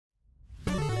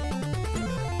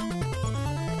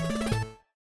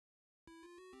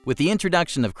With the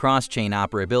introduction of cross-chain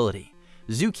operability,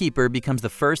 ZooKeeper becomes the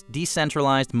first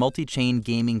decentralized multi-chain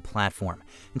gaming platform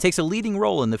and takes a leading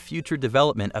role in the future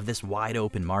development of this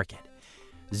wide-open market.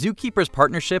 ZooKeeper's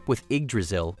partnership with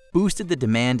YGGDRAZIL boosted the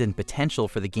demand and potential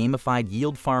for the gamified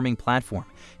yield farming platform,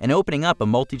 and opening up a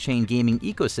multi-chain gaming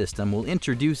ecosystem will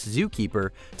introduce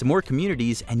ZooKeeper to more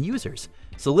communities and users,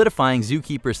 solidifying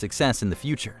ZooKeeper's success in the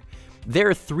future. There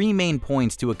are three main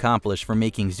points to accomplish for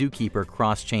making ZooKeeper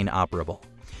cross-chain operable.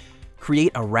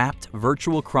 Create a wrapped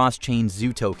virtual cross-chain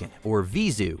Zoo token, or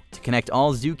vZOO, to connect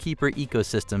all ZooKeeper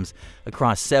ecosystems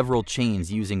across several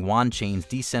chains using Wanchain's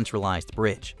decentralized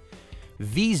bridge.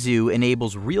 vZOO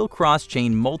enables real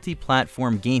cross-chain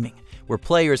multi-platform gaming, where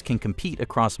players can compete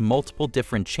across multiple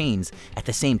different chains at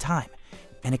the same time,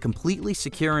 and a completely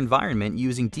secure environment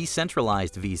using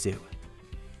decentralized vZOO.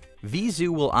 vZOO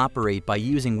will operate by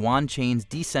using Wanchain's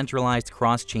decentralized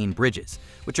cross-chain bridges,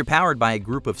 which are powered by a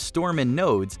group of Stormin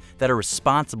nodes that are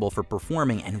responsible for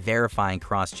performing and verifying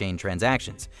cross-chain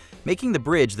transactions, making the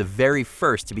bridge the very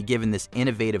first to be given this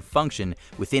innovative function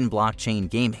within blockchain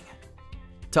gaming.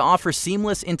 To offer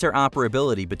seamless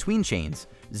interoperability between chains,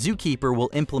 ZooKeeper will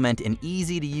implement an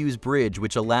easy-to-use bridge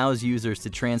which allows users to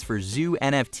transfer Zoo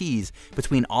NFTs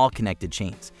between all connected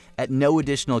chains, at no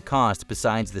additional cost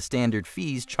besides the standard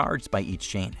fees charged by each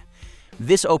chain.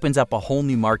 This opens up a whole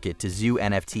new market to Zoo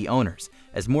NFT owners,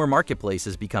 as more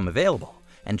marketplaces become available,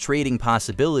 and trading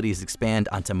possibilities expand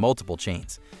onto multiple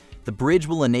chains. The bridge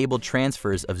will enable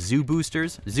transfers of Zoo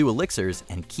boosters, Zoo elixirs,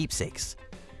 and keepsakes.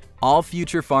 All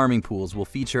future farming pools will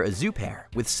feature a Zoo pair,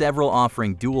 with several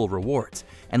offering dual rewards,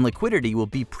 and liquidity will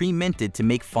be pre-minted to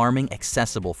make farming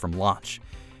accessible from launch.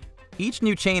 Each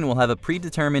new chain will have a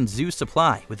predetermined Zoo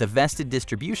supply with a vested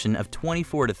distribution of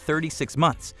 24 to 36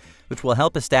 months, which will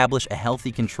help establish a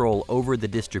healthy control over the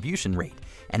distribution rate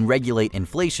and regulate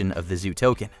inflation of the Zoo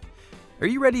token. Are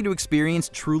you ready to experience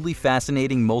truly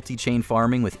fascinating multi-chain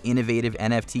farming with innovative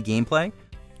NFT gameplay?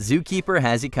 ZooKeeper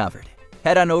has you covered.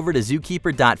 Head on over to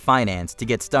zookeeper.finance to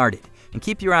get started, and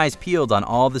keep your eyes peeled on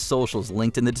all the socials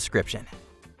linked in the description.